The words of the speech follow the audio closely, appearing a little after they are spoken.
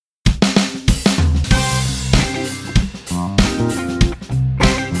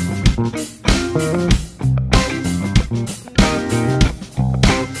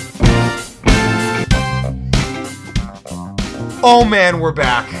Oh man, we're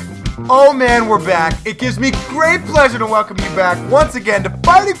back. Oh man, we're back. It gives me great pleasure to welcome you back once again to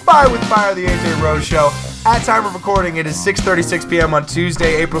Fighting Fire with Fire, the AJ Rose Show. At time of recording, it is 6:36 p.m. on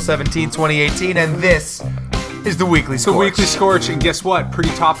Tuesday, April 17, 2018, and this is the Weekly Scorch. The Weekly Scorch, and guess what? Pretty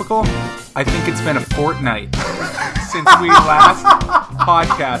topical. I think it's been a fortnight since we last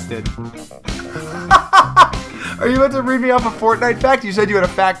podcasted. Are you about to read me off a Fortnite fact? You said you had a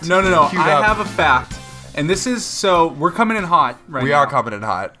fact. No. I have a fact, and this is we're coming in hot right now. We are coming in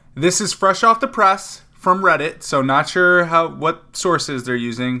hot. This is fresh off the press from Reddit, so not sure what sources they're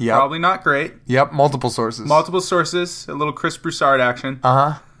using. Yep. Probably not great. Yep, multiple sources. A little Chris Broussard action.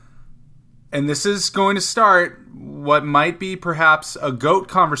 Uh-huh. And this is going to start what might be perhaps a GOAT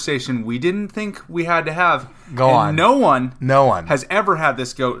conversation we didn't think we had to have. Go on. No one has ever had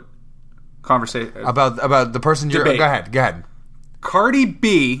this GOAT conversation. About the person you're... Debate. Go ahead. Cardi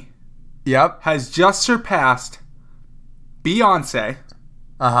B has just surpassed Beyonce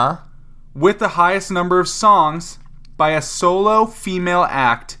with the highest number of songs by a solo female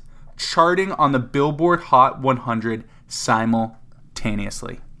act charting on the Billboard Hot 100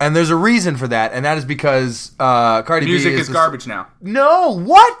 simultaneously. And there's a reason for that, and that is because Cardi B is garbage now. No,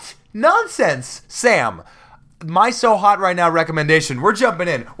 what? Nonsense. Sam, my So Hot Right Now recommendation. We're jumping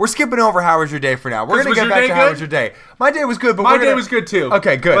in. We're skipping over How Was Your Day for now. We're going to get back to How Was Your Day. My day was good, but my day was good too.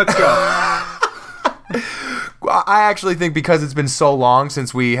 Okay, good. Let's go. I actually think because it's been so long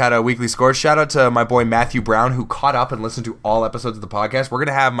since we had a Weekly Score, shout out to my boy Matthew Brown, who caught up and listened to all episodes of the podcast. We're going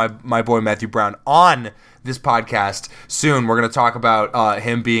to have my boy Matthew Brown on this podcast soon. We're going to talk about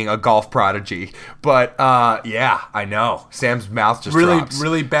him being a golf prodigy. But yeah, I know. Sam's mouth just drops.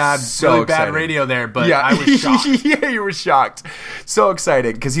 Really bad radio there, but yeah. I was shocked. Yeah, you were shocked. So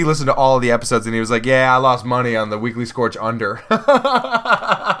excited because he listened to all of the episodes and he was like, yeah, I lost money on the Weekly Scorch under.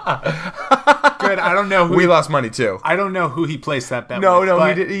 Good. I don't know who we lost money too. I don't know who he placed that bet No, with. no,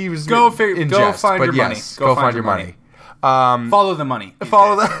 he did. He was go find your money. Go find your money. Follow the money.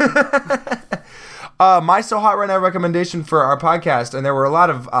 Follow the. My So Hot Right Now recommendation for our podcast, and there were a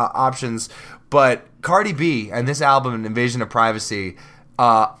lot of options, but Cardi B and this album, Invasion of Privacy.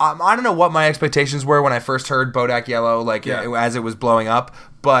 I don't know what my expectations were when I first heard Bodak Yellow, as it was blowing up,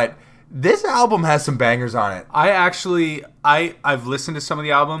 but this album has some bangers on it. I've listened to some of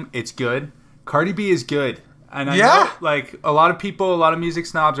the album. It's good. Cardi B is good. And I know, a lot of people, a lot of music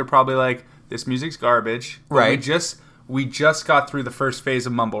snobs are probably like, this music's garbage. But right. We just got through the first phase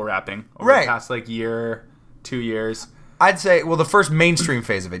of mumble rapping over the past year, 2 years. I'd say, the first mainstream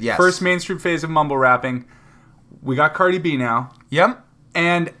phase of it, yes. First mainstream phase of mumble rapping. We got Cardi B now. Yep.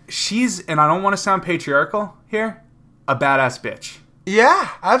 And she's, and I don't want to sound patriarchal here, a badass bitch. Yeah,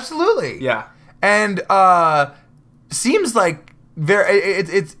 absolutely. Yeah. And seems like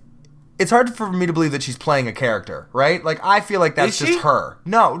it's hard for me to believe that she's playing a character, right? Like, I feel like that's just her.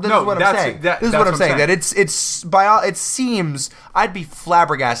 No, this is what I'm saying. This is what I'm saying. That it seems, I'd be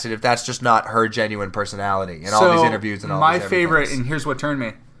flabbergasted if that's just not her genuine personality in all these interviews and all my these favorite, and here's what turned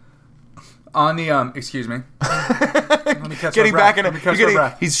me. On the, excuse me. Let me catch my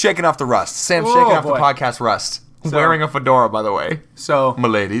breath. He's shaking off the rust. Sam's shaking off the podcast rust. Wearing a fedora, by the way. So,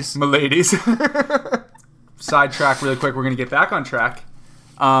 Miladies. Sidetrack really quick. We're going to get back on track.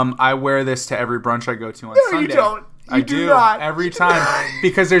 I wear this to every brunch I go to on Sunday. No, you don't. I do not. Every time.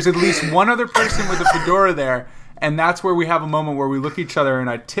 Because there's at least one other person with a fedora there. And that's where we have a moment where we look at each other and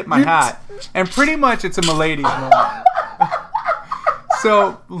I tip my hat. And pretty much it's a Miladies moment.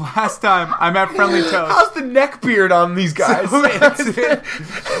 So, last time, I'm at Friendly Toast. How's the neck beard on these guys?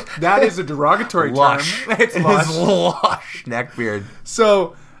 That is a derogatory term. It's lush. Neck beard.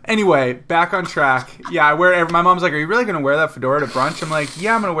 So, anyway, back on track. Yeah, I wear my mom's like, are you really going to wear that fedora to brunch? I'm like,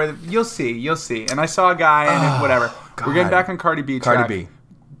 yeah, I'm going to wear that. You'll see. And I saw a guy and whatever. God. We're getting back on Cardi B track. Cardi B.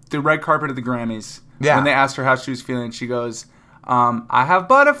 The red carpet of the Grammys. Yeah. When they asked her how she was feeling, she goes, I have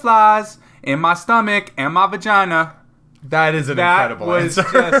butterflies in my stomach and my vagina. That is an incredible answer.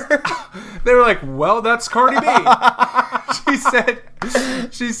 They were like, well, that's Cardi B.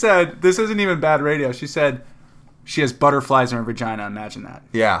 She said, this isn't even bad radio. She said, she has butterflies in her vagina. Imagine that.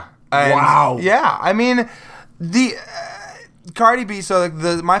 Yeah. Wow. Yeah. I mean, the Cardi B, so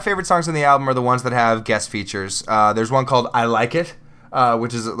my favorite songs on the album are the ones that have guest features. There's one called I Like It.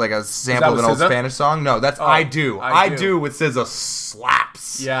 Which is like a sample of an old Spanish song. No, that's I Do. I Do with SZA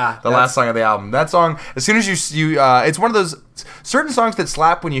slaps. Yeah. The last song of the album. That song, as soon as you it's one of those certain songs that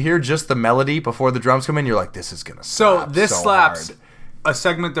slap when you hear just the melody before the drums come in, you're like, this is going to slap. So this slaps. Hard. A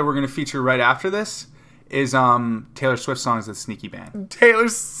segment that we're going to feature right after this is Taylor Swift songs that Sneaky Bang. Taylor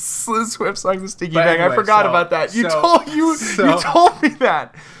Swift songs that Sneaky Bang. Anyway, I forgot about that. You told me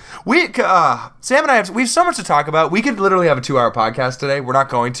that. Sam and I we have so much to talk about. We could literally have a 2-hour podcast today. We're not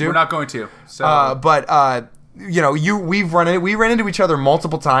going to. We're not going to. So, we ran into each other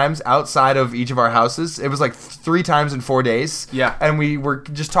multiple times outside of each of our houses. It was like 3 times in 4 days. Yeah. And we were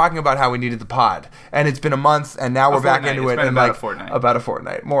just talking about how we needed the pod. And it's been a month, and now we're back into it. It's been and about a fortnight. About a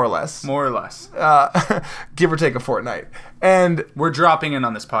fortnight, more or less. More or less. Give or take a fortnight. And we're dropping in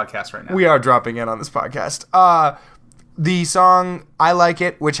on this podcast right now. we are dropping in on this podcast. The song "I Like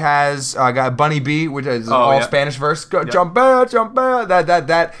It," which has got Bunny B, which is Spanish verse. Jump back, jump back.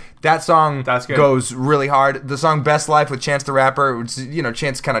 That song goes really hard. The song "Best Life" with Chance the Rapper, which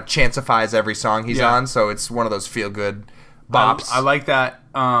Chance kind of chancifies every song he's on, so it's one of those feel good bops. I like that.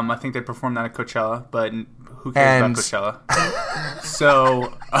 I think they performed that at Coachella, but who cares about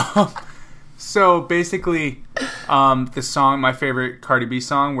Coachella? So basically, the song, my favorite Cardi B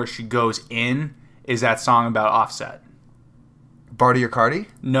song, where she goes in, is that song about Offset. Barty or Cardi?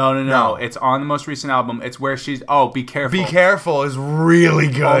 No. It's on the most recent album. It's where she's Be Careful. Be Careful is really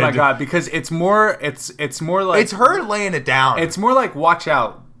good. Oh my god, because it's more like it's her laying it down. It's more like Watch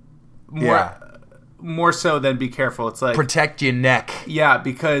Out. More so than Be Careful. It's like protect your neck. Yeah,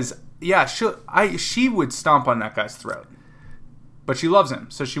 because she would stomp on that guy's throat. But she loves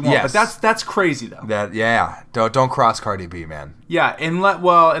him, so she won't. Yes. But that's crazy though. Don't cross Cardi B, man. Yeah,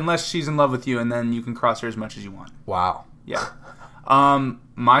 unless she's in love with you, and then you can cross her as much as you want. Wow. Yeah.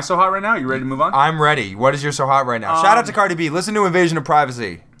 My So Hot right now? You ready to move on? I'm ready. What is your So Hot right now? Shout out to Cardi B. Listen to Invasion of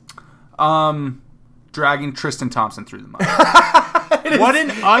Privacy. Dragging Tristan Thompson through the mud. What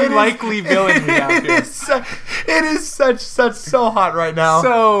an unlikely villain we have here. It is such so hot right now.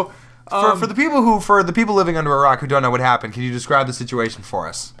 So for the people living under a rock who don't know what happened, can you describe the situation for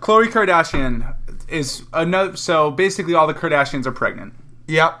us? Khloe Kardashian is another. So basically, all the Kardashians are pregnant.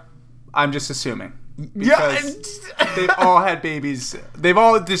 Yep. I'm just assuming. Because they've all had babies. They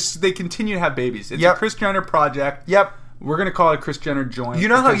continue to have babies. It's a Kris Jenner project. Yep. We're gonna call it a Kris Jenner joint. You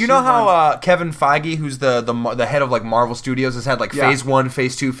know how Kevin Feige, who's the head of like Marvel Studios, has had like phase 1,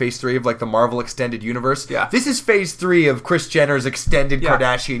 phase 2, phase 3 of like the Marvel extended universe. Yeah. This is phase 3 of Kris Jenner's extended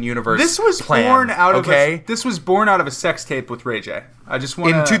Kardashian universe. This was born out of a sex tape with Ray J. I just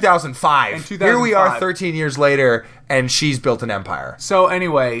want in 2005. Here we are 13 years later, and she's built an empire. So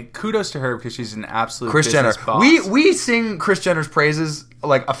anyway, kudos to her because she's an absolute Kris Jenner. Boss. We sing Kris Jenner's praises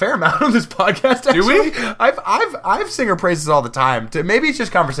like a fair amount on this podcast. Actually. Do we? I've sing her praises all the time. Maybe it's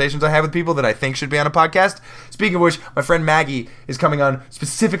just conversations I have with people that I think should be on a podcast. Speaking of which, my friend Maggie is coming on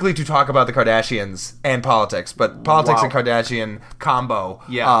specifically to talk about the Kardashians and politics, but politics and Kardashian combo.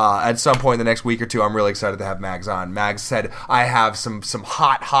 Yeah. At some point in the next week or two, I'm really excited to have Mags on. Mags said I have some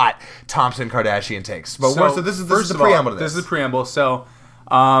hot Thompson Kardashian takes. But so this is the preamble to this. This is the preamble. So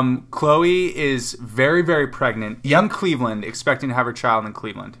Khloe is very, very pregnant in Cleveland, expecting to have her child in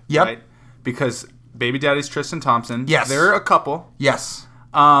Cleveland. Yep. Right? Because baby daddy's Tristan Thompson. Yes. They're a couple. Yes.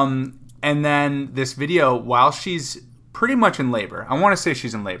 And then this video, while she's pretty much in labor. I want to say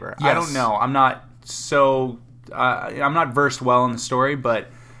she's in labor. Yes. I don't know. I'm not versed well in the story,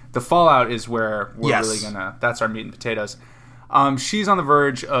 but the fallout is where we're really that's our meat and potatoes. She's on the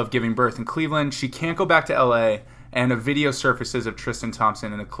verge of giving birth in Cleveland. She can't go back to LA, and a video surfaces of Tristan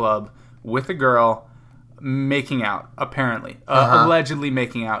Thompson in a club with a girl making out, apparently. Allegedly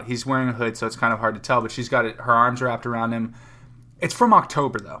making out. He's wearing a hood, so it's kind of hard to tell, but she's got her arms wrapped around him. It's from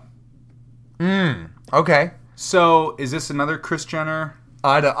October, though. Okay. So, is this another Kris Jenner?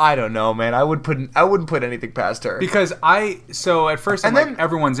 I don't know, man. I wouldn't put anything past her. Because at first I'm like,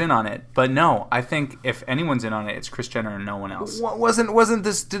 everyone's in on it, but no, I think if anyone's in on it, it's Kris Jenner and no one else.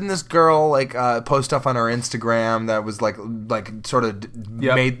 Didn't this girl like post stuff on her Instagram that was like sort of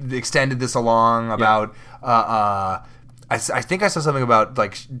extended this along about I think I saw something about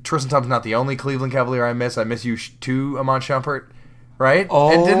like Tristan Thompson's not the only Cleveland Cavalier I miss. I miss you too, Amon Shumpert, right?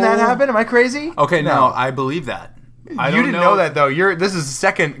 Oh. And didn't that happen? Am I crazy? Okay, no, I believe that. You didn't know that though. This is the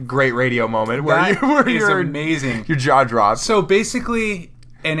second great radio moment where you're amazing. Your jaw drops. So basically,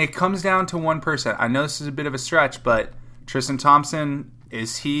 and it comes down to one person. I know this is a bit of a stretch, but Tristan Thompson,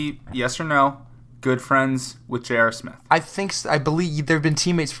 is he, yes or no, good friends with J.R. Smith? I believe they've been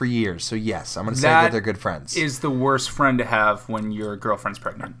teammates for years. So yes, I'm going to say that they're good friends. Is the worst friend to have when your girlfriend's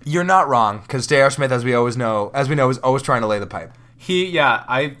pregnant. You're not wrong, because J.R. Smith, as we know, is always trying to lay the pipe.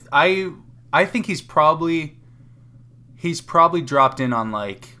 I think he's probably dropped in on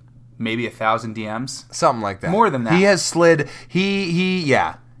like maybe 1,000 DMs, something like that. More than that. He has slid. He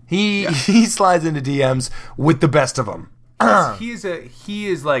slides into DMs with the best of them. He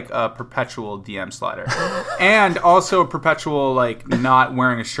is like a perpetual DM slider, and also a perpetual like not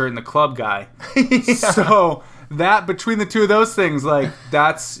wearing a shirt in the club guy. So that between the two of those things, like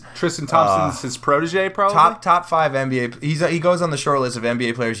that's Tristan Thompson's his protege, probably. Top 5 NBA. He goes on the short list of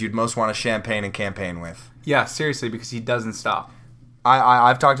NBA players you'd most want to champagne and campaign with. Yeah, seriously, because he doesn't stop.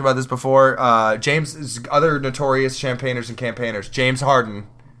 I've talked about this before. James, other notorious champagners and campaigners. James Harden.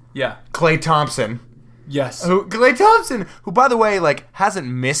 Yeah. Klay Thompson. Yes. Klay Thompson, who, by the way, like hasn't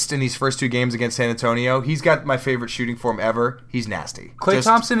missed in these first 2 games against San Antonio. He's got my favorite shooting form ever. He's nasty. Klay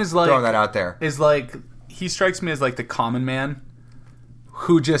Thompson is like throwing that out there. Is like he strikes me as like the common man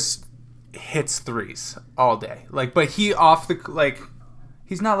who just hits threes all day. Like, but he off the like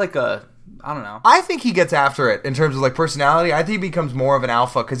he's not like a I don't know. I think he gets after it in terms of like personality. I think he becomes more of an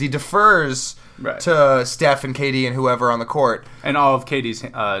alpha because he defers to Steph and KD and whoever on the court, and all of KD's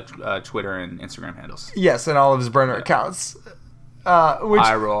Twitter and Instagram handles. Yes, and all of his burner accounts. Which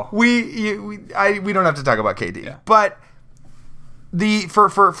I roll. We don't have to talk about KD, but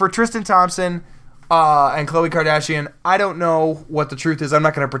for Tristan Thompson and Khloe Kardashian, I don't know what the truth is. I'm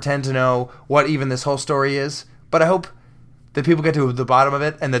not going to pretend to know what even this whole story is, but I hope that people get to the bottom of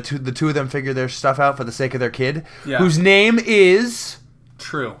it, and the two of them figure their stuff out for the sake of their kid, whose name is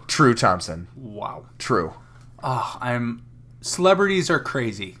True Thompson. Wow. True. Oh, celebrities are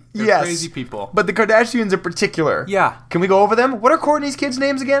crazy. They're crazy people. But the Kardashians in particular. Yeah. Can we go over them? What are Kourtney's kids'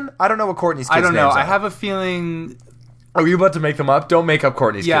 names again? I don't know what Kourtney's kids' names are. I don't know. I have a feeling. Are you about to make them up? Don't make up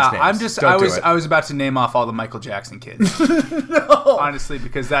Kourtney's kids' names. I was about to name off all the Michael Jackson kids. No. Honestly,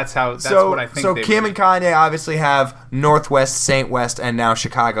 because that's what I think. So Kim and Kanye obviously have Northwest, Saint West, and now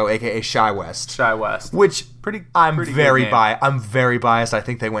Chicago, aka Shy West. Shy West. Which I'm very biased. I'm very biased. I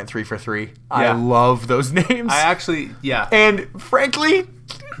think they went 3 for 3. Yeah. I love those names. And frankly,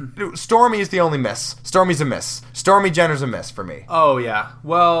 Stormy is the only miss. Stormy's a miss. Stormy Jenner's a miss for me. Oh yeah.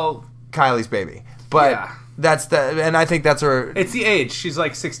 Well, Kylie's baby. But and I think that's her. It's the age. She's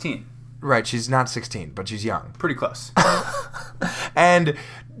like 16. Right, she's not 16, but she's young. Pretty close. And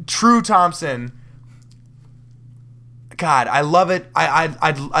True Thompson, God, I love it.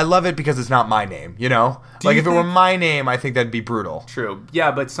 I love it because it's not my name, you know? Like, if it were my name, I think that'd be brutal. True.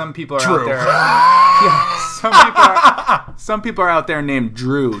 Yeah, but some people are out there. Some people are out there named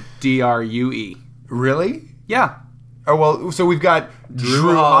Drew, D-R-U-E. Really? Yeah. Oh, well, so we've got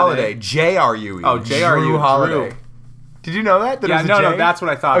Drew Holiday, J-R-U-E. Oh, J-R-U-E. Drew Holiday. Did you know that? No, that's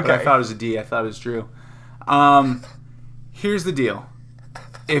what I thought, but I thought it was a D. I thought it was Drew. Here's the deal.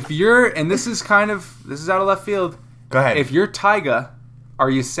 If you're, and this is out of left field. Go ahead. If you're Tyga, are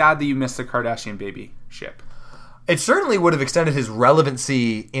you sad that you missed the Kardashian baby ship? It certainly would have extended his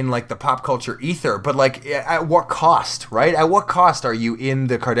relevancy in, like, the pop culture ether, but, like, at what cost, right? At what cost are you in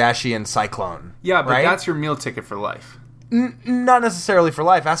the Kardashian cyclone? Yeah, but that's your meal ticket for life. Not necessarily for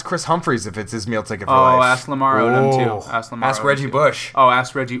life. Ask Chris Humphries if it's his meal ticket for life. Oh, ask Lamar Odom, too. Ask Reggie Bush. Oh,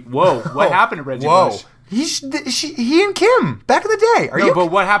 ask Reggie. Whoa, what happened to Reggie Bush? He and Kim, back in the day.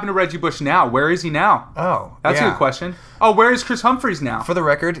 But what happened to Reggie Bush now? Where is he now? Oh, that's a good question. Oh, where is Chris Humphries now? For the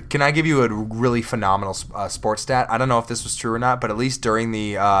record, can I give you a really phenomenal sports stat? I don't know if this was true or not, but at least during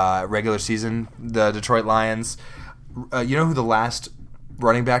the regular season, the Detroit Lions, you know who the last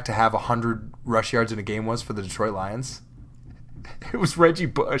running back to have 100 rush yards in a game was for the Detroit Lions? It was Reggie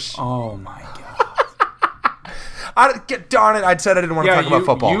Bush. Oh, my God. Darn it! I said I didn't want to talk about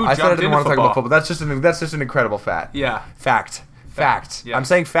football. I said I didn't want to talk about football. That's just an incredible fact. Yeah. Fact. Yeah. I'm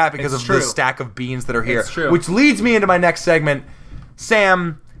saying fact because of the stack of beans that are here. It's true. Which leads me into my next segment.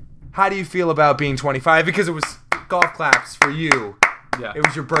 Sam, how do you feel about being 25? Because it was golf claps for you. Yeah. It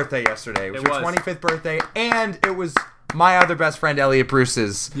was your birthday yesterday. It was your 25th birthday, and it was my other best friend, Elliot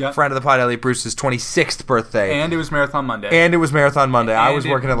Bruce's, friend of the pod, Elliot Bruce's 26th birthday. And it was Marathon Monday. I was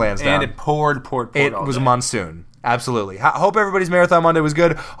working at Lansdowne. And it poured It was a monsoon. Absolutely. Hope everybody's Marathon Monday was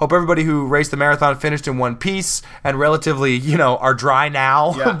good. Hope everybody who raced the marathon finished in one piece and relatively, are dry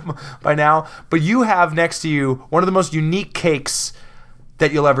now by now. But you have next to you one of the most unique cakes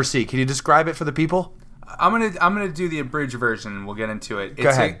that you'll ever see. Can you describe it for the people? I'm gonna do the abridged version. We'll get into it. Go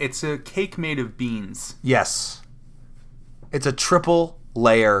ahead. It's a cake made of beans. Yes. It's a triple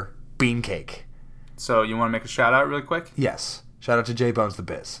layer bean cake. So you want to make a shout out really quick? Yes. Shout out to J Bones the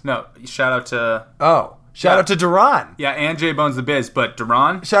Biz. No, shout out to... Oh. Shout out to Duran. Yeah, and J Bones the Biz, but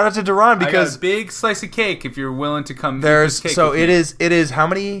Duran. Shout out to Duran because I got a big slice of cake if you're willing to come. It is how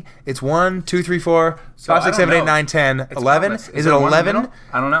many? It's 1, 2, 3, 4, 5, 6, 7, 8, 9, 10, 11. Is it 11?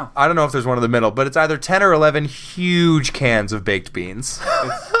 I don't know. I don't know if there's one in the middle, but it's either 10 or 11 huge cans of baked beans.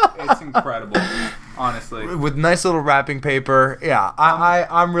 It's incredible, honestly. With nice little wrapping paper. Yeah,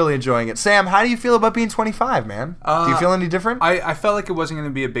 I'm really enjoying it. Sam, how do you feel about being 25, man? Do you feel any different? I felt like it wasn't going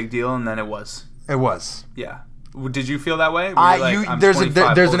to be a big deal, and then it was. It was. Yeah. Did you feel that way? Were you like, I'm there's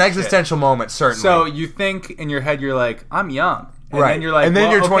 25, an holy existential moment, certainly. So you think in your head, you're like, I'm young. And right. then you're like, and then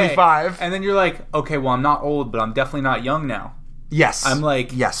well, you're 25. Okay. And then you're like, okay, well, I'm not old, but I'm definitely not young now. Yes. I'm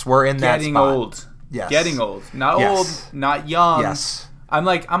like, yes, we're in that getting spot. old. Yes. Getting old. Not Yes. old, not young. Yes. I'm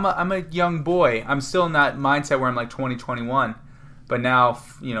like, I'm a young boy. I'm still in that mindset where I'm like 20, 21. But now,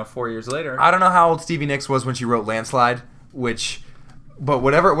 4 years later. I don't know how old Stevie Nicks was when she wrote Landslide, but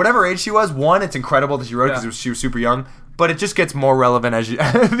whatever age she was, one, it's incredible that she wrote it because she was super young. But it just gets more relevant as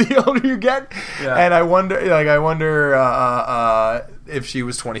the older you get. Yeah. And I wonder if she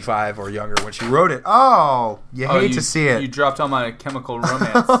was 25 or younger when she wrote it. Oh, you hate to see it. You dropped all My Chemical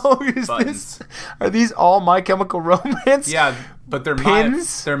Romance buttons. Are these all My Chemical Romance? Yeah, but they're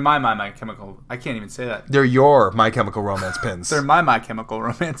pins? They're My Chemical. I can't even say that. They're your My Chemical Romance pins. They're My Chemical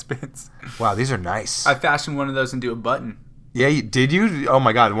Romance pins. Wow, these are nice. I fashioned one of those into a button. Yeah, did you? Oh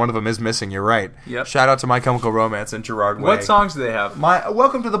my God, one of them is missing. You're right. Yep. Shout out to My Chemical Romance and Gerard Way. What songs do they have?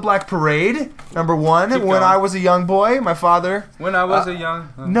 Welcome to the Black Parade, number 1. When I was a young boy, my father. When I was a young.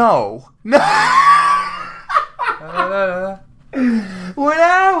 No. When I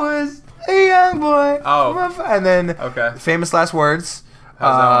was a young boy. Oh. And then okay. Famous Last Words.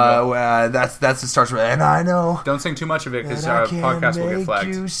 That's it starts with, and I know. Don't sing too much of it because our podcast will get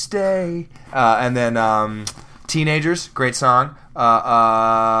flagged. You stay. And then Teenagers, great song. Helena,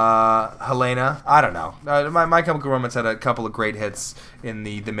 I don't know. My Chemical Romance had a couple of great hits in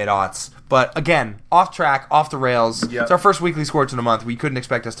the mid-aughts. But again, off track, off the rails. Yep. It's our first weekly Scorch in a month. We couldn't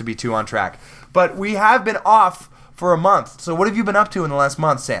expect us to be too on track. But we have been off for a month. So what have you been up to in the last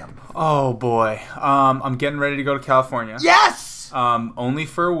month, Sam? Oh, boy. I'm getting ready to go to California. Yes! Only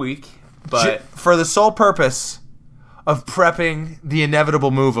for a week, but... For the sole purpose of prepping the inevitable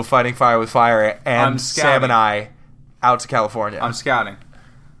move of fighting fire with fire, and Sam and I out to California. I'm scouting.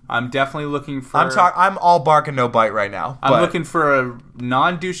 I'm definitely looking for... I'm all bark and no bite right now. I'm looking for a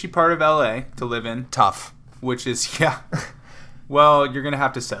non-douchey part of LA to live in. Tough. Which is, well, you're going to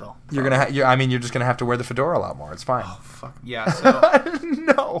have to settle. You're just going to have to wear the fedora a lot more. It's fine. Oh, fuck. Yeah, so...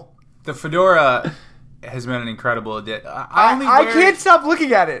 No. The fedora has been an incredible addition. I can't stop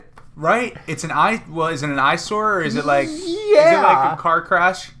looking at it. Right? It's an is it an eyesore or is it like... Yeah. Is it like a car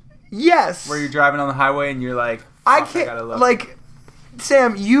crash? Yes. Where you're driving on the highway and you're like... I can't...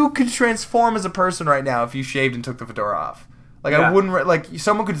 Sam, you could transform as a person right now if you shaved and took the fedora off. I wouldn't...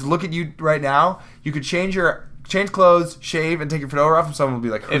 someone could just look at you right now. You could change clothes, shave, and take your fedora off, and someone would be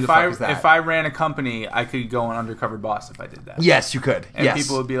like, who the fuck is that? If I ran a company, I could go an undercover boss if I did that. Yes, you could. And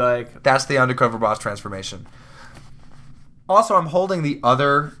people would be like... That's the undercover boss transformation. Also, I'm holding the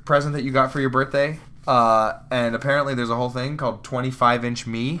other present that you got for your birthday, and apparently there's a whole thing called 25-inch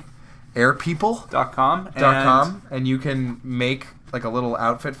me, airpeople.com, and you can make like a little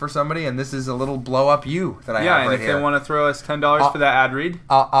outfit for somebody, and this is a little blow-up you that I have right here. Yeah, and if they want to throw us $10 for that ad read,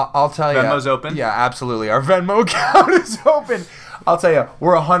 I'll tell you. Venmo's open? Yeah, absolutely. Our Venmo account is open. I'll tell you,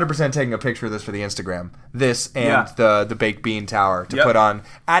 we're 100% taking a picture of this for the Instagram. This and the Baked Bean Tower to put on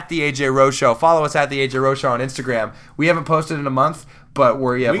at the AJ Rowe Show. Follow us at the AJ Rowe Show on Instagram. We haven't posted in a month, but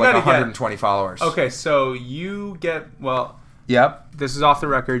we have like 120 followers. Okay, so you get, Yep. This is off the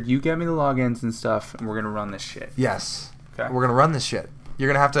record. You get me the logins and stuff, and we're going to run this shit. Yes. Okay. We're going to run this shit. You're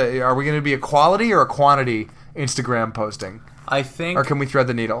going to have to... Are we going to be a quality or a quantity Instagram posting? I think... Or can we thread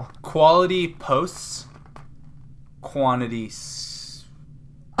the needle? Quality posts, quantity...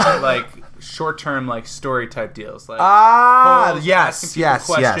 like short-term, like story-type deals. Like polls, yes.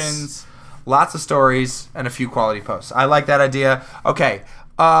 Lots of stories and a few quality posts. I like that idea. Okay.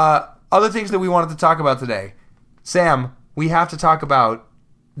 Other things that we wanted to talk about today. Sam, we have to talk about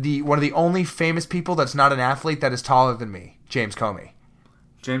one of the only famous people that's not an athlete that is taller than me, James Comey.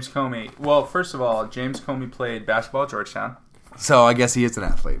 James Comey. Well, first of all, James Comey played basketball at Georgetown. So I guess he is an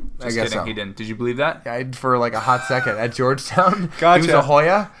athlete. Just kidding, he didn't. Did you believe that? For like a hot second. At Georgetown? Gotcha. He was a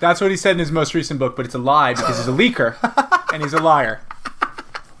Hoya? That's what he said in his most recent book, but it's a lie because he's a leaker and he's a liar.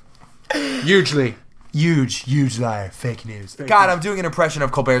 Hugely. Huge liar. Fake news. God, I'm doing an impression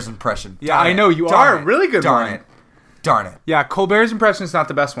of Colbert's impression. Yeah, I know. You are. Really good one. Darn it. Yeah, Colbert's impression is not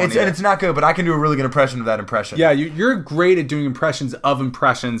the best one. And it's not good, but I can do a really good impression of that impression. Yeah, you're great at doing impressions of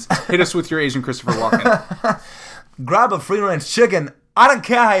impressions. Hit us with your Asian Christopher Walken. Grab a free range chicken. I don't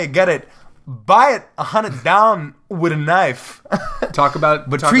care how you get it. Buy it, hunt it down with a knife.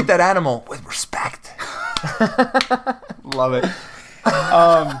 Treat that animal with respect. Love it.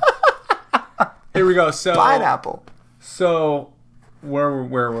 Here we go. So pineapple. So where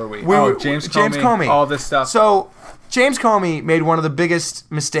were we? James Comey. All this stuff. So James Comey made one of the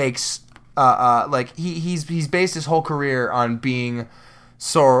biggest mistakes. He's based his whole career on being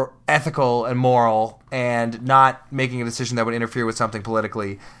so ethical and moral and not making a decision that would interfere with something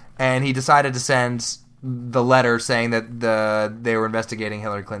politically. And he decided to send the letter saying that they were investigating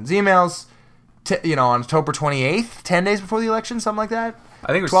Hillary Clinton's emails, on October 28th, 10 days before the election, something like that. I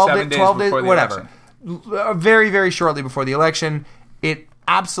think it was 12 days before the whatever. election. Very, very shortly before the election. It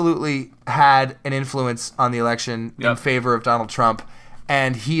absolutely had an influence on the election in favor of Donald Trump,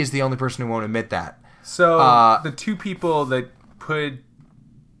 and he is the only person who won't admit that. So the two people that put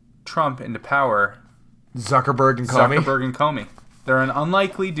Trump into power, Zuckerberg and Comey. They're an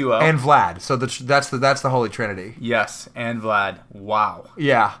unlikely duo. And Vlad. So that's the Holy Trinity. Yes, and Vlad. Wow.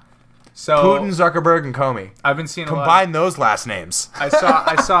 Yeah. So Putin, Zuckerberg, and Comey. I've been seeing combine those last names. I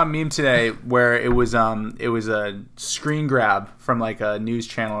saw a meme today where it was a screen grab from like a news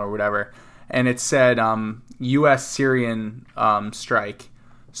channel or whatever, and it said U.S. Syrian strike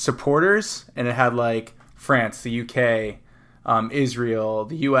supporters, and it had like France, the UK, Israel,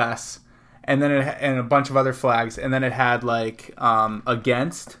 the U.S., and then and a bunch of other flags, and then it had like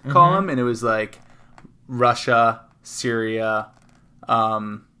against column, and it was like Russia, Syria,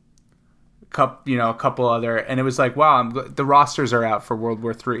 a couple other, and it was like, wow, the rosters are out for World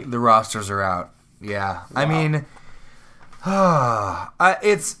War III. The rosters are out. Yeah, wow. I mean,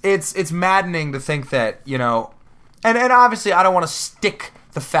 it's maddening to think that and obviously I don't want to stick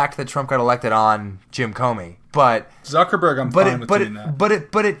the fact that Trump got elected on Jim Comey, but Zuckerberg, I'm fine with doing that.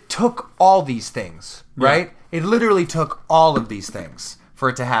 But it took all these things, right? Yeah. It literally took all of these things for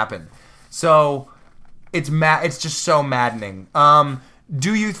it to happen. So it's just so maddening.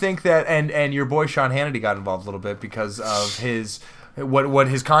 Do you think that and your boy Sean Hannity got involved a little bit because of his what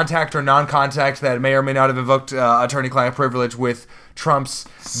his contact or non-contact that may or may not have invoked attorney-client privilege with Trump's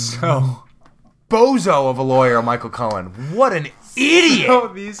bozo of a lawyer, Michael Cohen? What an idiot! So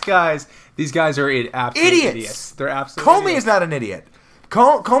these guys are absolute idiots. They're absolute Comey idiots. is not an idiot.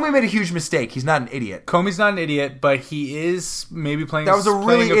 Comey made a huge mistake. He's not an idiot. Comey's not an idiot, but he is maybe playing. That was a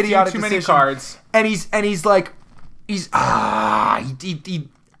really idiotic too decision. many cards. And he's like, he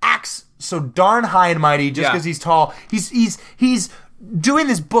acts so darn high and mighty just because he's tall. He's doing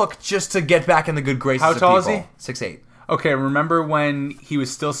this book just to get back in the good graces of people. How tall is he? 6'8". Okay, remember when he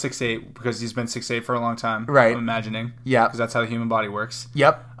was still 6'8", because he's been 6'8" for a long time. Right. I'm imagining. Yeah. Because that's how the human body works.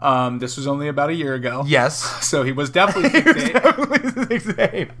 Yep. This was only about a year ago. Yes. So he was definitely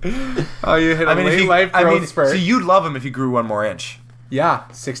 6'8". Oh, you hit a late life growth spurt. So you'd love him if he grew one more inch. Yeah,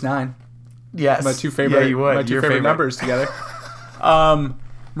 6'9". Yes. My two favorite, you would. my two favorite numbers together.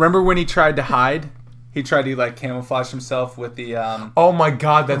 Remember when he tried to hide? He tried to camouflage himself with the. Oh my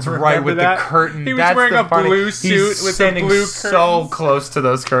God, that's right, with the curtain. He was wearing a blue suit with the blue curtains. So close to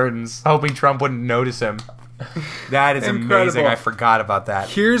those curtains, hoping Trump wouldn't notice him. That is amazing. I forgot about that.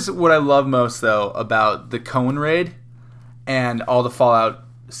 Here's what I love most, though, about the Cohen raid and all the fallout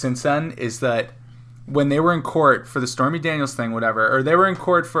since then is that when they were in court for the Stormy Daniels thing, whatever, or they were in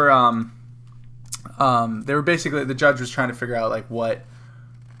court for they were basically, the judge was trying to figure out what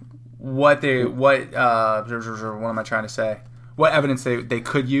am I trying to say? What evidence they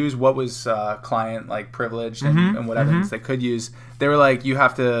could use? What was client privileged and what evidence they could use? They were like, you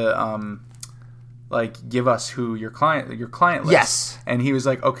have to give us who your client list. Yes. And he was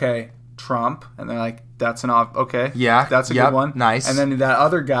like, okay, Trump. And they're like, that's okay. Yeah. That's a good one. Nice. And then that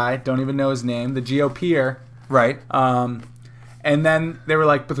other guy, don't even know his name, the GOPer. Right. And then they were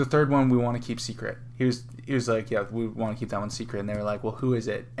like, but the third one we want to keep secret. He was like, yeah, we want to keep that one secret. And they were like, well, who is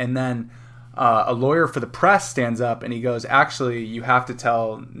it? And then a lawyer for the press stands up and he goes, actually, you have to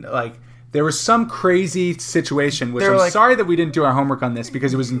tell, there was some crazy situation, which I'm sorry that we didn't do our homework on this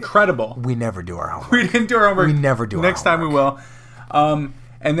because it was incredible. We never do our homework. We didn't do our homework. We never do our homework. Next time we will. And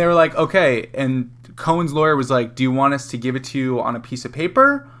they were like, okay. And Cohen's lawyer was like, do you want us to give it to you on a piece of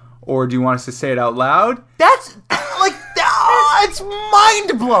paper? Or do you want us to say it out loud? That's it's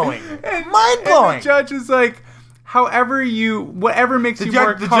mind-blowing. Mind-blowing. And the judge is like, whatever makes you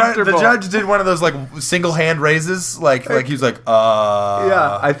more comfortable. The judge did one of those single hand raises, he was like,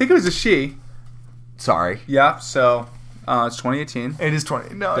 Yeah, I think it was a she. Sorry. Yeah, so it's 2018. It is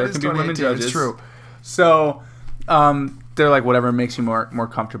 20. No, there it is can be women judges. It's true. So they're like, whatever makes you more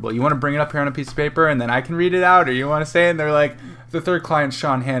comfortable. You want to bring it up here on a piece of paper and then I can read it out, or you want to say it? And they're like, the third client,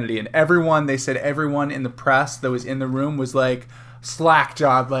 Sean Hannity, and everyone in the press that was in the room was like, slack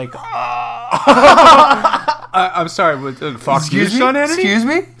job, I'm sorry, Fox News Sean Hannity? Excuse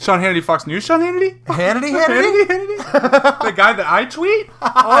me? Sean Hannity, Fox News Sean Hannity? Hannity? The guy that I tweet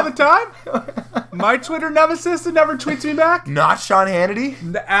all the time? My Twitter nemesis that never tweets me back? Not Sean Hannity?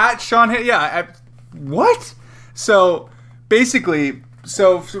 At Sean Hannity, yeah. What? So, basically,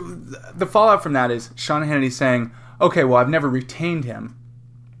 the fallout from that is Sean Hannity saying, okay, well, I've never retained him.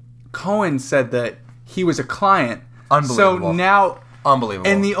 Cohen said that he was a client. Unbelievable. So now, Unbelievable.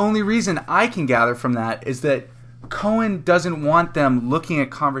 and the only reason I can gather from that is that Cohen doesn't want them looking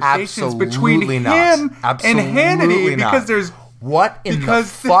at conversations between him and Hannity because there's what in the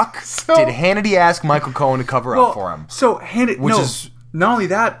fuck did Hannity ask Michael Cohen to cover up for him? So Hannity, not only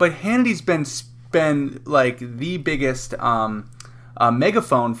that, but Hannity's been like the biggest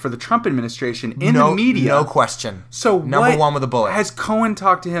megaphone for the Trump administration in the media. No question. So number one with a bullet. Has Cohen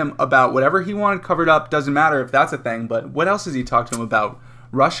talked to him about whatever he wanted covered up? Doesn't matter if that's a thing, but what else has he talked to him about?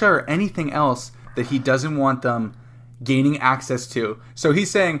 Russia or anything else that he doesn't want them gaining access to? So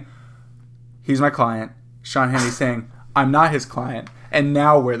he's saying, he's my client. Sean Hannity's saying, I'm not his client. And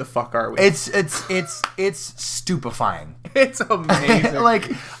now where the fuck are we? It's stupefying. It's amazing.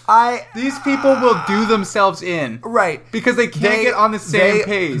 These people will do themselves in. Right. Because they can't get on the same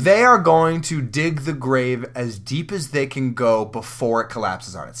page. They are going to dig the grave as deep as they can go before it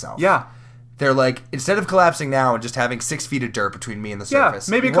collapses on itself. Yeah. They're like, instead of collapsing now and just having 6 feet of dirt between me and the surface.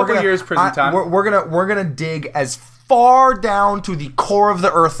 Maybe a couple years prison time. We're gonna dig as far down to the core of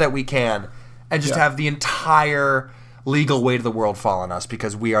the earth that we can and just have the entire legal weight of the world fall on us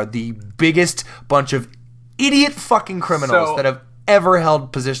because we are the biggest bunch of idiot fucking criminals that have ever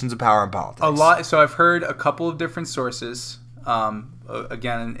held positions of power in politics. So I've heard a couple of different sources,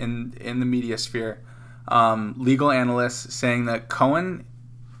 again in the media sphere, legal analysts saying that Cohen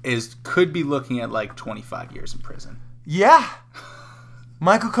could be looking at like 25 years in prison. Yeah,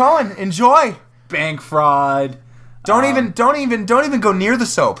 Michael Cohen, enjoy bank fraud. Don't even go near the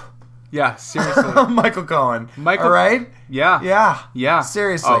soap. Yeah, seriously. Michael Cohen. All right? Yeah.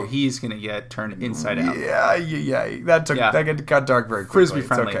 Seriously. Oh, he's going to get turned inside out. Yeah. That got dark very quickly. Frisbee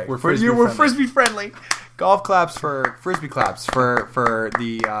friendly. Okay. We're frisbee friendly. Golf claps for Frisbee claps for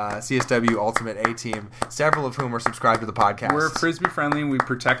the CSW Ultimate A Team, several of whom are subscribed to the podcast. We're Frisbee friendly and we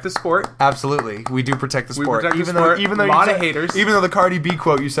protect the sport. Absolutely. We do protect the sport. Even though a lot of haters. Even though the Cardi B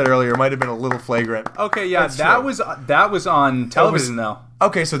quote you said earlier might have been a little flagrant. Okay, yeah, that was on television though.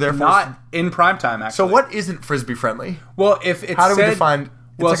 Okay, so therefore not in primetime actually. So what isn't Frisbee friendly? Well, if it's how do we define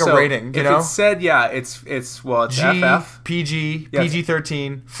it's like a rating, you know? If it said, it's G, FF. PG,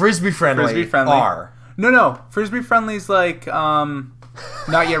 PG-13, Frisbee friendly, R. No. Frisbee friendly is like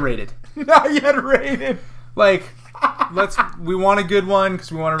not yet rated. Not yet rated. Like, we want a good one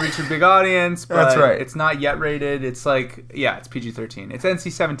because we want to reach a big audience, but that's right. It's not yet rated. It's like, it's PG-13. It's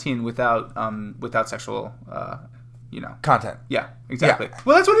NC-17 without sexual, content. Yeah, exactly. Yeah.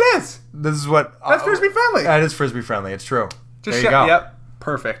 Well, that's what it is. This is what... That's Frisbee friendly. That is Frisbee friendly. It's true. Just there you go. Yep.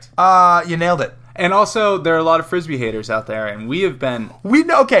 Perfect. You nailed it. And also, there are a lot of Frisbee haters out there, and we have been...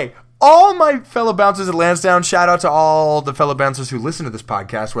 Okay. All my fellow bouncers at Lansdowne, shout out to all the fellow bouncers who listen to this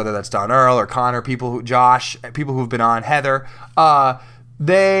podcast, whether that's Don Earl or Connor, Josh, people who've been on, Heather.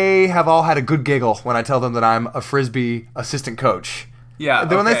 They have all had a good giggle when I tell them that I'm a Frisbee assistant coach. Yeah.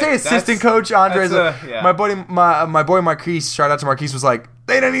 When they say assistant coach, Andre's my boy Marquise, shout out to Marquise, was like,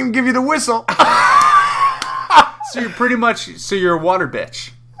 they didn't even give you the whistle. So you're pretty much you're a water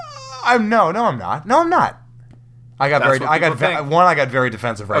bitch. I'm not. I got very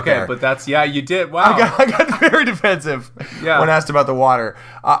defensive right there. Okay, but that's you did. Wow. I got very defensive when asked about the water.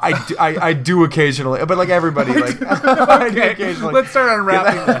 I do occasionally, but like everybody, okay. I do occasionally. Let's start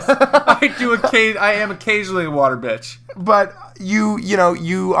unwrapping this. I am occasionally a water bitch. But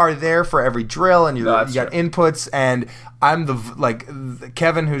you are there for every drill, and you got inputs, and I'm the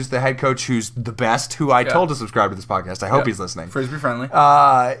Kevin, who's the head coach, who's the best, who I told to subscribe to this podcast. I hope he's listening. Frisbee friendly.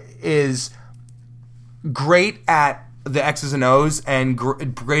 Is great at the X's and O's and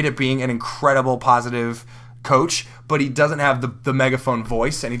great at being an incredible positive coach, but he doesn't have the megaphone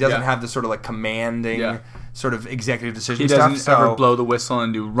voice, and he doesn't have the sort of like commanding sort of executive decision stuff. He doesn't ever blow the whistle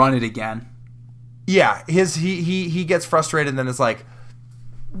and do run it again. Yeah, he gets frustrated and then it's like,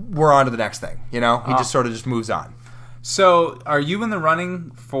 we're on to the next thing, He just sort of just moves on. So, are you in the running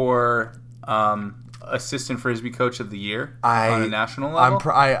for assistant Frisbee coach of the year on a national level?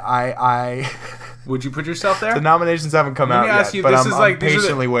 Would you put yourself there? The nominations haven't come out yet, but I'm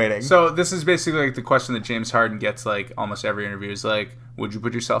patiently waiting. So this is basically like the question that James Harden gets like almost every interview is like, would you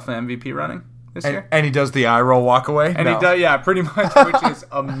put yourself in MVP running this year? And he does the eye roll walk away? And he does, pretty much, which is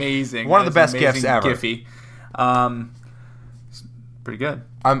amazing. One of the best gifts ever. Giphy. Pretty good.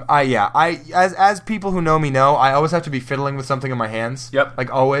 As people who know me know, I always have to be fiddling with something in my hands. Yep.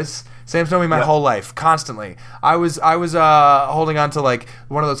 Like always. Sam's known me my whole life, constantly. I was holding on to like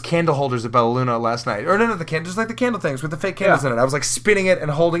one of those candle holders at Bella Luna last night, or no, the candle, just like the candle things with the fake candles in it. I was like spinning it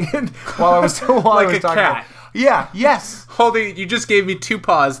and holding it while I was like a cat. Yes. Holding. You just gave me 2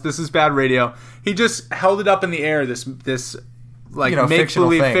 paws. This is bad radio. He just held it up in the air. This like make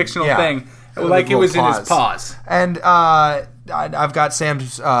believe fictional thing, Like it was in his paws. And I've got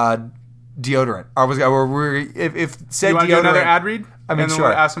Sam's deodorant. If said you want to do another ad read? I mean, and then sure.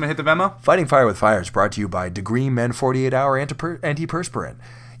 we'll ask him to hit the Venmo? Fighting Fire with Fire is brought to you by Degree Men 48-Hour Antiperspirant.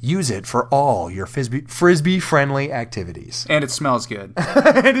 Use it for all your frisbee-friendly activities. And it smells good.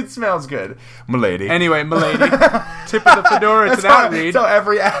 And it smells good. Milady. Anyway, Milady. Tip of the fedora. It's an ad read. So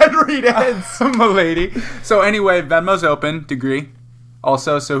every ad read ends. Milady. So anyway, Venmo's open. Degree.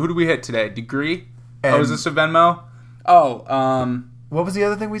 Also, so who do we hit today? Degree? And is this a Venmo? Oh, what was the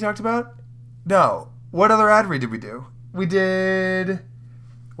other thing we talked about? No. What other ad read did we do? We did...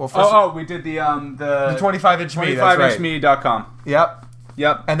 Well, first we did the 25-inch me. That's right. 25inchme.com. Yep.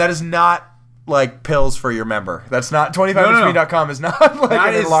 And that is not like pills for your member. That's not 25inchme.com is not like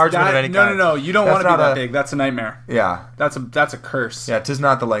an enlargement of any kind. No. You don't want to be that big. That's a nightmare. Yeah. That's a curse. Yeah, 'tis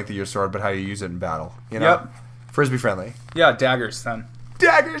not the length of your sword, but how you use it in battle. You know? Yep. Frisbee friendly. Yeah, daggers then.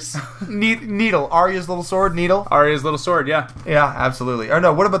 Daggers. Needle. Arya's little sword. Needle. Arya's little sword. Yeah. Yeah, absolutely. Or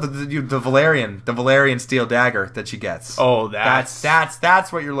no, what about the Valerian steel dagger that she gets? Oh,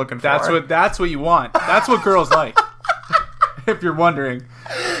 that's what you're looking for. That's what you want. That's what girls like. If you're wondering.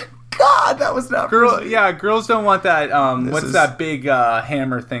 God, that was not Frisbee. Yeah, girls don't want that. That big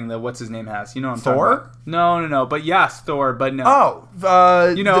hammer thing that what's his name has? You know what I'm Thor? talking about? No. But yes, Thor. But no. Oh,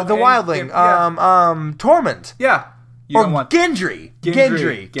 the wildling. Yeah. Torment. Yeah. Or Gendry.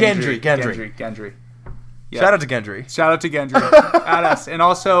 Gendry. Yeah. Shout out to Gendry. Shout out to Gendry. At us. And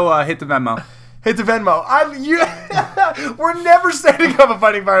also hit the Venmo. Hit the Venmo. We're never setting up a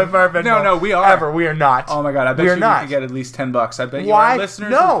Fighting Fire with Fire Venmo. No, we are. Ever. We are not. Oh my God. I bet we could get at least $10. I bet you our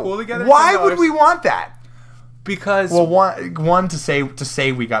listeners will pull together Why $10. would we want that? Because one to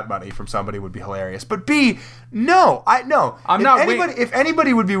say we got money from somebody would be hilarious, but B, no. If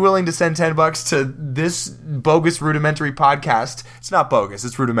anybody would be willing to send $10 to this bogus rudimentary podcast, it's not bogus.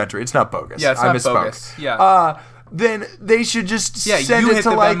 It's rudimentary. It's not bogus. Yeah, it's not bogus. Yeah. Then they should just send you it hit to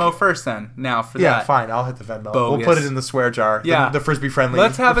the like Venmo first. Then now for that. Yeah, fine. I'll hit the Venmo. Bogus. We'll put it in the swear jar. Yeah, the frisbee friendly.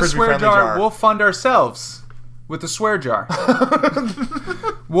 Let's have a swear jar. We'll fund ourselves with the swear jar.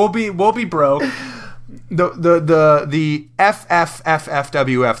 We'll be broke. The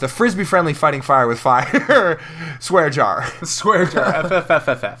FFFFWF, the Frisbee Friendly Fighting Fire with Fire swear jar. Swear jar.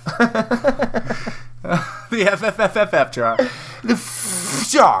 FFFFF. The FFFFF jar. The F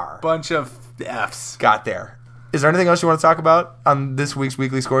jar. Bunch of Fs. Got there. Is there anything else you want to talk about on this week's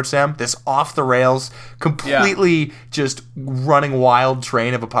Weekly Scorch, Sam? This off the rails, completely just running wild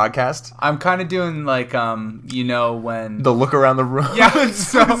train of a podcast? I'm kind of doing like, when... The look around the room. Yeah,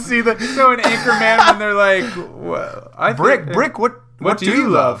 so an Anchorman when they're like... Brick, what do you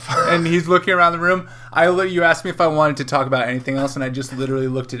love? And he's looking around the room. You asked me if I wanted to talk about anything else, and I just literally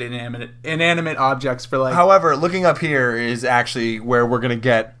looked at inanimate objects for like... However, looking up here is actually where we're going to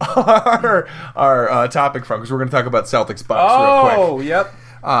get our topic from, because we're going to talk about Celtics Bucks real quick. Oh, yep.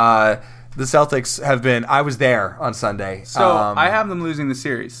 The Celtics have been... I was there on Sunday. So, I have them losing the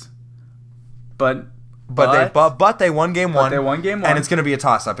series. But they won game one. They won game one. And it's going to be a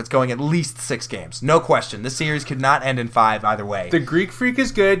toss-up. It's going at least 6 games. No question. This series could not end in 5 either way. The Greek Freak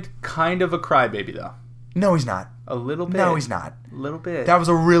is good. Kind of a crybaby, though. No, he's not. A little bit. No, he's not. A little bit. That was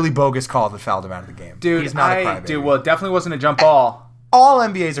a really bogus call that fouled him out of the game. Dude, he's not a crybaby. Dude, well, it definitely wasn't a jump ball. All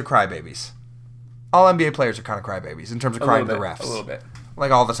NBAs are crybabies. All NBA players are kind of crybabies in terms of crying to the refs. A little bit.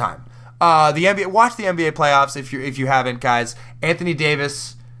 Like all the time. Watch the NBA playoffs if you haven't, guys. Anthony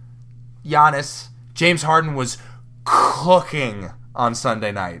Davis, Giannis, James Harden was cooking on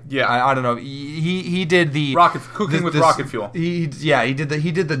Sunday night. Yeah, I don't know. He did the rocket fuel. He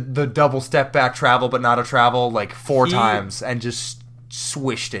did the double step back travel, but not a travel, like 4 times, and just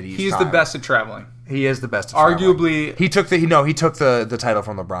swished it. He's the best at traveling. He is the best. At Arguably, traveling. He took the title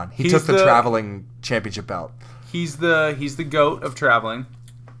from LeBron. He took the traveling championship belt. He's the GOAT of traveling,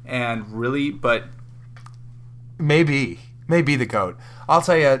 and really, but maybe the GOAT. I'll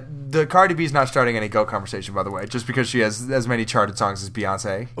tell you, the Cardi B's not starting any GOAT conversation, by the way, just because she has as many charted songs as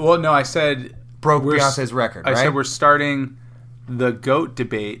Beyonce. Well, no, I said broke Beyonce's record. I said we're starting the GOAT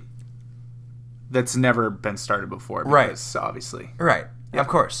debate that's never been started before. Because, right. Obviously. Right. Yeah, of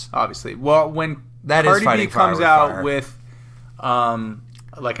course. Obviously. Well, when that Cardi B comes out with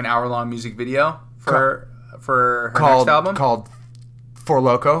like an hour-long music video for her next album called For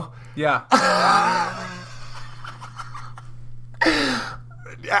Loco. Yeah.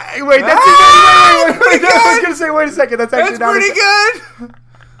 Wait, that's it. Wait. I was going to say, wait a second. That's actually pretty good.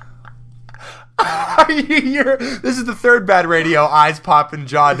 This is the third bad radio, eyes popping,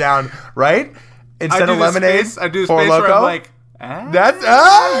 jaw down, right? Instead of lemonade, I do a For space Loco. where I'm like, that's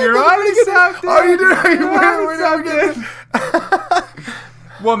you're on something. Oh, you did. We're good.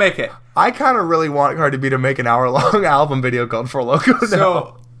 We'll make it. I kind of really want Cardi B to make an hour-long album video called Four Loko now.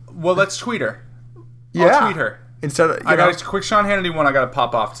 So, well, let's tweet her. Yeah. I'll tweet her. Instead of, I got a quick Sean Hannity one I got to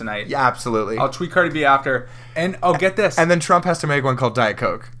pop off tonight. Yeah, absolutely. I'll tweet Cardi B after. And, get this. And then Trump has to make one called Diet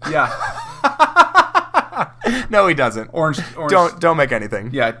Coke. Yeah. No, he doesn't. Orange. Don't make anything.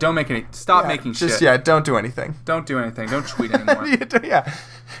 Yeah, don't make any. Stop making shit. Don't do anything. Don't do anything. Don't tweet anymore.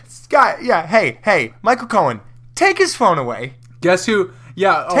 Yeah. Hey, Michael Cohen, take his phone away. Guess who?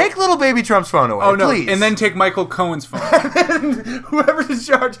 Yeah. Take little baby Trump's phone away, please. And then take Michael Cohen's phone. Whoever's in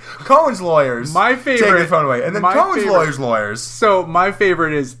charge, Cohen's lawyers. My favorite. Take the phone away. And then Cohen's lawyers. So my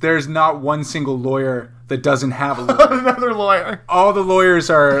favorite is there's not one single lawyer that doesn't have a lawyer. Another lawyer. All the lawyers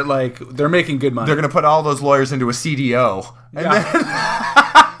are like, they're making good money. They're going to put all those lawyers into a CDO. And then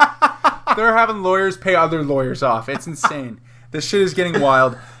they're having lawyers pay other lawyers off. It's insane. This shit is getting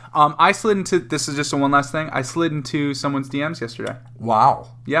wild. I slid into, this is just one last thing, I slid into someone's DMs yesterday. Wow.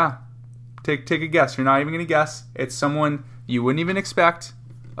 Yeah. Take a guess. You're not even going to guess. It's someone you wouldn't even expect,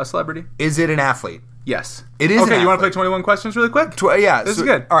 a celebrity. Is it an athlete? Yes. It is. Okay, you want to play 21 questions really quick? Yeah. This is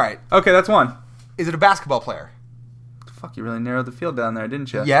good. All right. Okay, that's one. Is it a basketball player? Fuck, you really narrowed the field down there,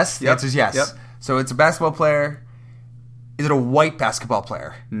 didn't you? Yes. The answer is yes. Yep. So it's a basketball player. Is it a white basketball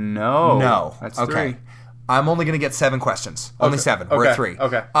player? No. That's okay. 3. I'm only going to get 7 questions. Only 7. Okay. We're at 3.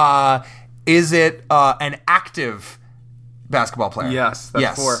 Okay. Is it an active basketball player? Yes.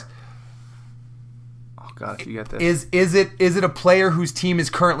 That's 4. Oh God, if you get this. Is it a player whose team is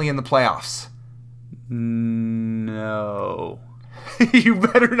currently in the playoffs? No. You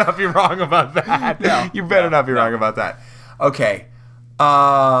better not be wrong about that. No. You better not be wrong about that. Okay.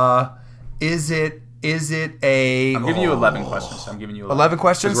 Is it a... I'm giving you 11 questions. 11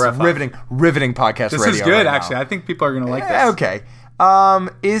 questions? Riveting podcast this radio. This is good, right actually. now. I think people are going to like this. Okay.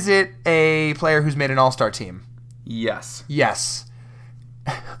 Is it a player who's made an all-star team? Yes. Yes.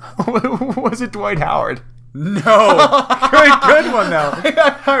 Was it Dwight Howard? No. Good one, though.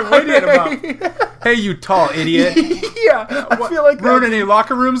 I waited him up. Hey, you tall idiot. Yeah. I feel like ruined any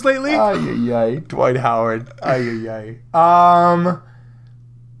locker rooms lately? Ay. Dwight Howard. Ay.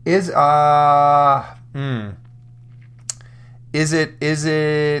 Is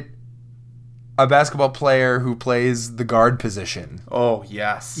it a basketball player who plays the guard position? Oh,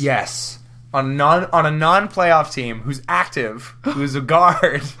 yes. Yes. On a non-playoff team who's active, who's a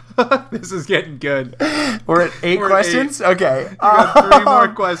guard. This is getting good. We're at 8 questions? 8. Okay. You got 3 more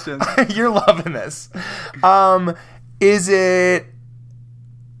questions. You're loving this. Is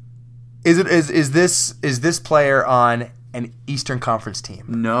this player on an Eastern Conference team?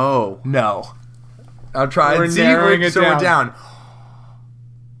 No. I'm trying. We're narrowing it down. We're down.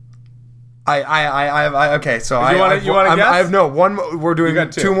 Okay. So you want to guess? I have no one. We're doing you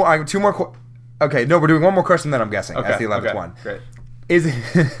got 2. 2 more. 2 more. Okay. No, we're doing 1 more question. Then I'm guessing. Okay. That's the 11th one. Great. Is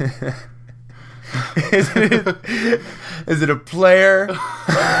it a player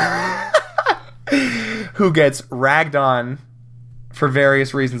who gets ragged on for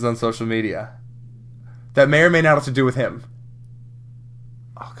various reasons on social media that may or may not have to do with him?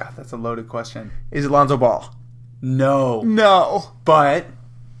 Oh God, that's a loaded question. Is it Lonzo Ball? No. But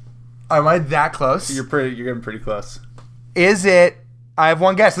am I that close? You're getting pretty close. Is it? I have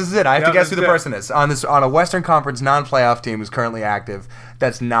one guess. This is it. I have to guess who the it. person is on a Western Conference non-playoff team who's currently active.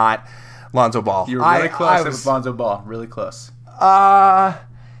 That's not Lonzo Ball. You were really close with Lonzo Ball. Really close.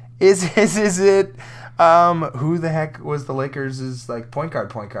 Is it? Who the heck was the Lakers' point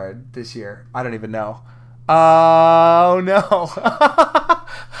guard this year? I don't even know. Oh no.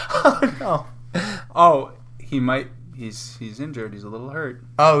 Oh no. Oh, he might. He's injured. He's a little hurt.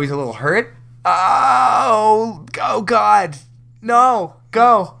 Oh, he's a little hurt. Oh God. No,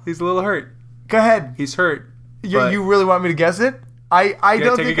 go. He's a little hurt. Go ahead. He's hurt. You really want me to guess it? I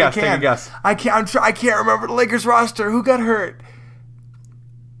don't think I can. Take a guess. I can't. I can't remember the Lakers roster. Who got hurt?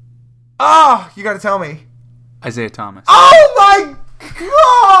 Oh, you got to tell me. Isaiah Thomas. Oh my God!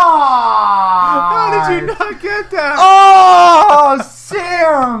 How did you not get that? Oh,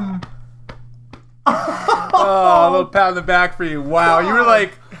 Sam! Oh, a little pat on the back for you. Wow, you were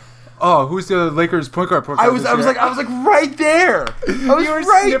like, oh, who's the Lakers point guard? I was like right there. I was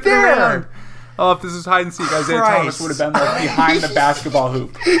right there. Around. Oh, if this is hide and seek, Isaiah Thomas would have been behind the basketball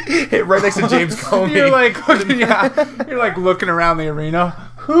hoop, right next to James Comey. You're like looking around the arena.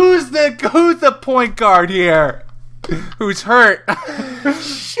 Who's the point guard here? Who's hurt?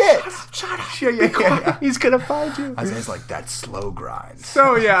 Shit! Shut up! Yeah. He's gonna find you. Isaiah's like, that's slow grind.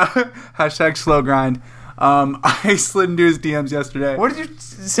 So yeah, hashtag slow grind. I slid into his DMs yesterday. What did you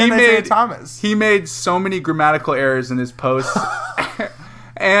send Isaiah Thomas? He made so many grammatical errors in his posts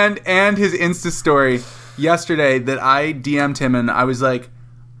and his Insta story yesterday that I DM'd him and I was like,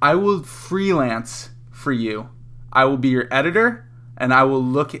 I will freelance for you. I will be your editor, and I will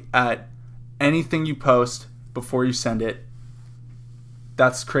look at anything you post before you send it.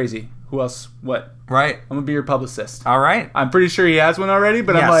 That's crazy. Who else? What? Right. I'm going to be your publicist. All right. I'm pretty sure he has one already,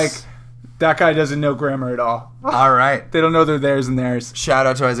 but Yes. I'm like, that guy doesn't know grammar at all. All right. They don't know they're theirs and theirs. Shout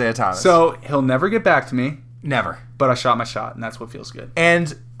out to Isaiah Thomas. So he'll never get back to me, never. but I shot my shot, and that's what feels good.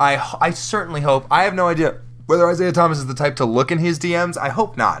 And I certainly hope. I have no idea whether Isaiah Thomas is the type to look in his DMs. I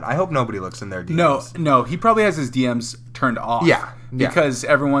hope not. I hope nobody looks in their DMs. No, he probably has his DMs turned off. Yeah. Because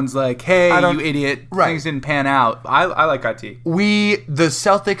everyone's like, hey, you idiot, Right. things didn't pan out. I like IT. The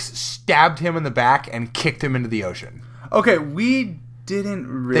Celtics stabbed him in the back and kicked him into the ocean. Okay, we didn't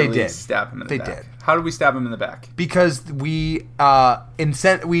really They did. stab him in the back. They did. How did we stab him in the back? Because we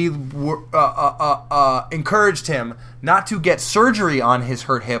encouraged him not to get surgery on his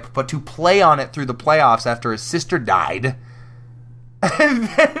hurt hip, but to play on it through the playoffs after his sister died.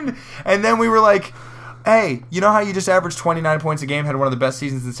 And then we were like, hey, you know how you just averaged 29 points a game, had one of the best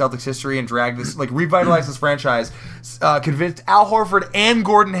seasons in Celtics history, and dragged this, like, revitalized this franchise, convinced Al Horford and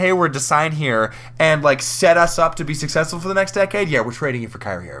Gordon Hayward to sign here, and, like, set us up to be successful for the next decade? Yeah, we're trading you for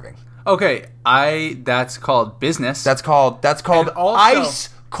Kyrie Irving. Okay, that's called business. That's called also- ice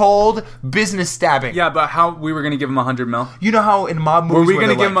cold business stabbing. Yeah, but how we were going to give him $100 million? You know how in mob movies we where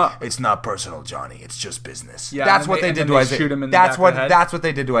gonna they're give like, him a- it's not personal, Johnny. It's just business. Yeah, that's and what they- they did and to then they Isaiah. shoot him in the That's back of what the head? that's what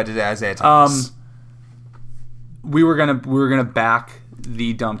they did to Isaiah Thomas. We were gonna back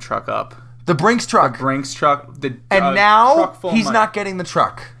the dump truck up. The Brinks truck. Brinks truck. And now truck full of he's money. not getting the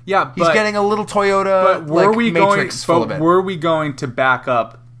truck. Yeah, he's but- getting a little Toyota But were we going? Matrix full of But it. were we going to back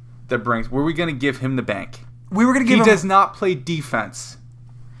up the Brinks? Were we going to give him the bank? We were going to give He him. does not play defense.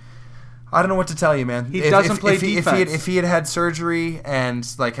 I don't know what to tell you, man. He doesn't play defense. If he had surgery and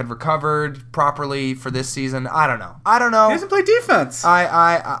like had recovered properly for this season, I don't know. He doesn't play defense.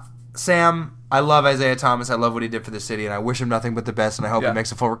 Sam, I love Isaiah Thomas. I love what he did for the city, and I wish him nothing but the best, and I hope he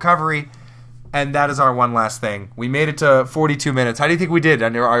makes a full recovery. And that is our one last thing. We made it to 42 minutes. How do you think we did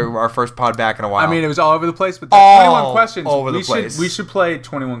on our first pod back in a while? I mean, it was all over the place, but All 21 questions. over the place. We should play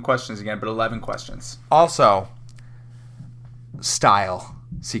 21 questions again, but 11 questions. Also, style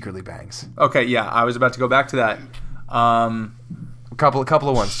secretly bangs. Okay, yeah, I was about to go back to that. A couple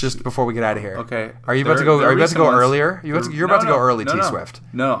of ones just before we get out of here. Okay. Are you about to go? Are you about to go earlier? You're about to go early, no, T no. Swift.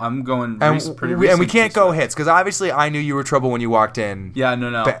 No, I'm going pretty And we recent can't T go Swift. hits because obviously I knew you were trouble when you walked in. Yeah,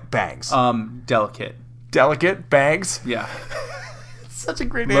 no. Bangs. Delicate. Delicate bangs. Yeah. Such a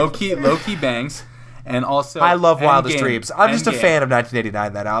great name. Low key bangs. And also I love Wildest Endgame. Dreams. I'm just a Endgame fan of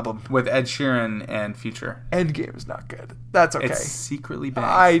 1989, that album. with Ed Sheeran and Future. Endgame is not good. That's okay. It's secretly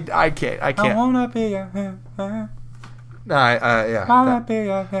bangs. I can't. I wanna be your Yeah. wanna be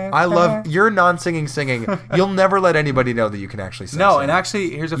your I love your non-singing singing. You'll never let anybody know that you can actually sing. No, Sam. and actually,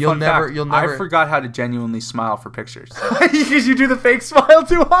 here's a You'll fun never- fact. you'll never- I forgot how to genuinely smile for pictures. because you do the fake smile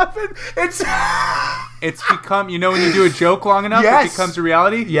too often. It's It's become, when you do a joke long enough, Yes. it becomes a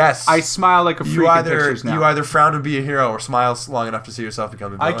reality. Yes. I smile like a freak in pictures now. you either frown to be a hero or smile long enough to see yourself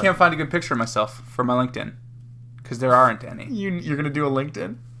become a I villain. can't find a good picture of myself for my LinkedIn because there aren't any. You're gonna do a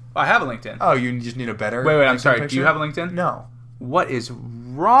LinkedIn? I have a LinkedIn. Oh, you just need a better. Wait, I'm LinkedIn sorry. Do picture? you have a LinkedIn? No. What is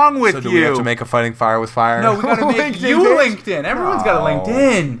wrong with So you? do we have to make a fighting fire with fire? No, we gotta make LinkedIn you a page? LinkedIn. Everyone's got a No.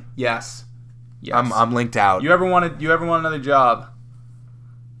 LinkedIn. Yes. I'm linked out. You ever want another job?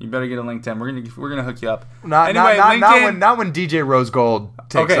 You better get a LinkedIn. We're gonna hook you up. Not when DJ Rose Gold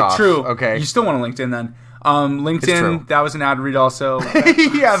takes Okay, off. true. Okay. You still want a LinkedIn then? It's true. LinkedIn. That was an ad read also.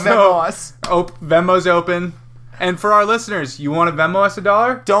 Yeah, Venmo us. Venmo's open. And for our listeners, you want to Venmo us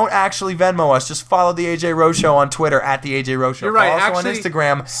 $1? Don't actually Venmo us. Just follow the AJ Rose Show on Twitter at the AJ Rose Show. You're right. Follow us on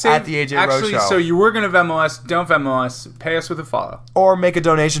Instagram at the AJ Rose Show. So you were gonna Venmo us. Don't Venmo us. Pay us with a follow. Or make a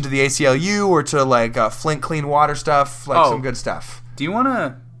donation to the ACLU or to like Flint Clean Water stuff, some good stuff. Do you want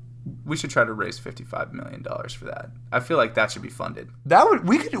to? We should try to raise $55 million for that. I feel like that should be funded.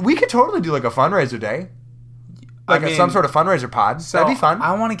 We could totally do like a fundraiser day, some sort of fundraiser pod. So That'd be fun.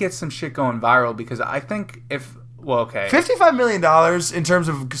 I want to get some shit going viral because I think okay. $55 million in terms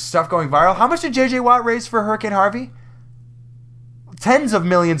of stuff going viral. How much did JJ Watt raise for Hurricane Harvey? Tens of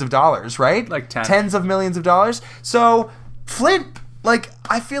millions of dollars, right? Like 10. Tens of millions of dollars. So Flint,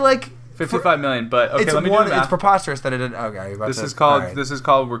 I feel like 55 million, but okay, let me do the math. It's preposterous that it didn't. Okay, This is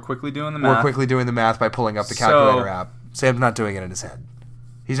called. We're quickly doing the math. We're quickly doing the math by pulling up the calculator app. Sam's not doing it in his head.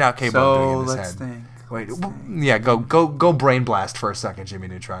 He's not capable of doing it in his head. Think. Wait, yeah, go brain blast for a second, Jimmy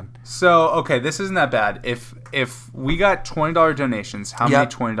Neutron. So okay, this isn't that bad. If we got $20 donations, how many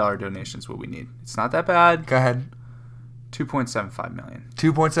 $20 donations would we need? It's not that bad. Go ahead. 2.75 million.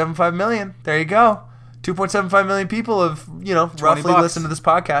 2.75 million. There you go. 2.75 million people have, roughly $20. listened to this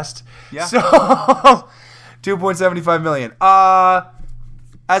podcast. Yeah. So, 2.75 million.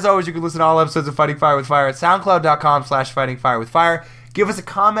 As always, you can listen to all episodes of Fighting Fire with Fire at soundcloud.com/fightingfirewithfire. Give us a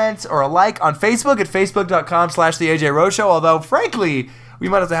comment or a like on Facebook at facebook.com/The AJ Rose Show. Although, frankly, we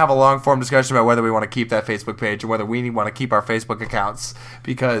might have to have a long-form discussion about whether we want to keep that Facebook page and whether we want to keep our Facebook accounts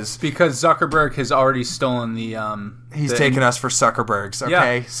because Zuckerberg has already stolen the he's taken us for Zuckerbergs.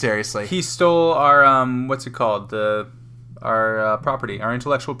 Okay, Yeah. seriously. He stole our what's it called, our property, our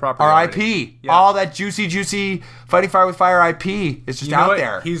intellectual property, Our already. IP, Yeah. all that juicy Fighting Fire with Fire IP is just You know out what?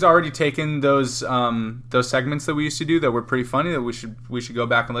 there. He's already taken those segments that we used to do that were pretty funny that we should go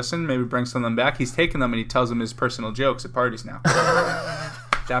back and listen. Maybe bring some of them back. He's taken them and he tells them his personal jokes at parties now.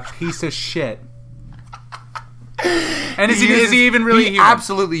 That piece of shit. And is he even really He human?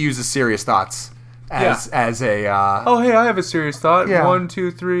 absolutely uses serious thoughts as a. Oh, hey, I have a serious thought. Yeah. 1,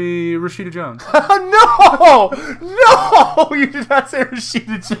 2, 3, Rashida Jones. No! You did not say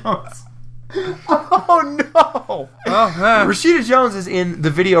Rashida Jones. Oh no! Oh, man. Rashida Jones is in the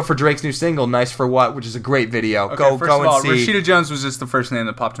video for Drake's new single "Nice for What," which is a great video. Okay, go first of and all, see. Rashida Jones was just the first name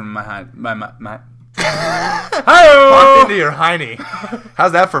that popped into my head. Popped into your hiney.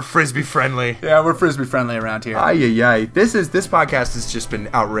 How's that for frisbee friendly? Yeah, we're frisbee friendly around here. Ay. This podcast has just been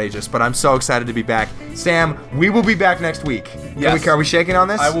outrageous, but I'm so excited to be back. Sam, we will be back next week. Yes. Are we shaking on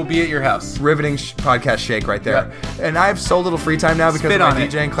this? I will be at your house. Riveting podcast shake right there. And I have so little free time now because Spit of on my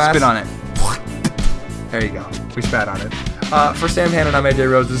it. DJing class. Spit on it. There you go. We spat on it. For Sam Hannon, I'm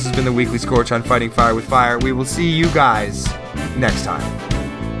AJ Rose. This has been the Weekly Scorch on Fighting Fire with Fire. We will see you guys next time.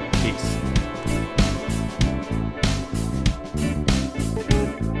 Peace.